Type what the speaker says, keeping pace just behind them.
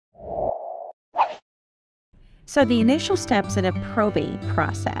So the initial steps in a probate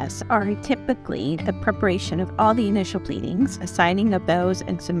process are typically the preparation of all the initial pleadings, assigning of those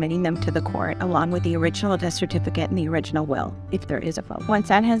and submitting them to the court, along with the original death certificate and the original will, if there is a will. Once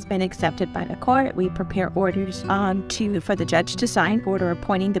that has been accepted by the court, we prepare orders for the judge to sign, order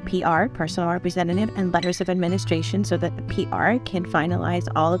appointing the PR, personal representative, and letters of administration so that the PR can finalize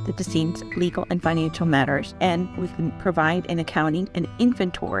all of the decedent's legal and financial matters, and we can provide an accounting and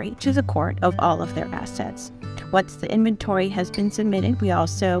inventory to the court of all of their assets. Once the inventory has been submitted, we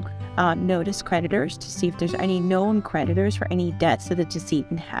also notice creditors to see if there's any known creditors for any debts that the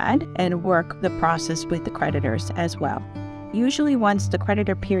decedent had, and work the process with the creditors as well. Usually once the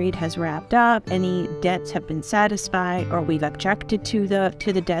creditor period has wrapped up, any debts have been satisfied, or we've objected to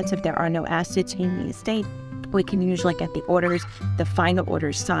the debts if there are no assets in the estate, we can usually get the final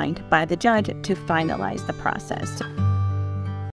orders signed by the judge to finalize the process.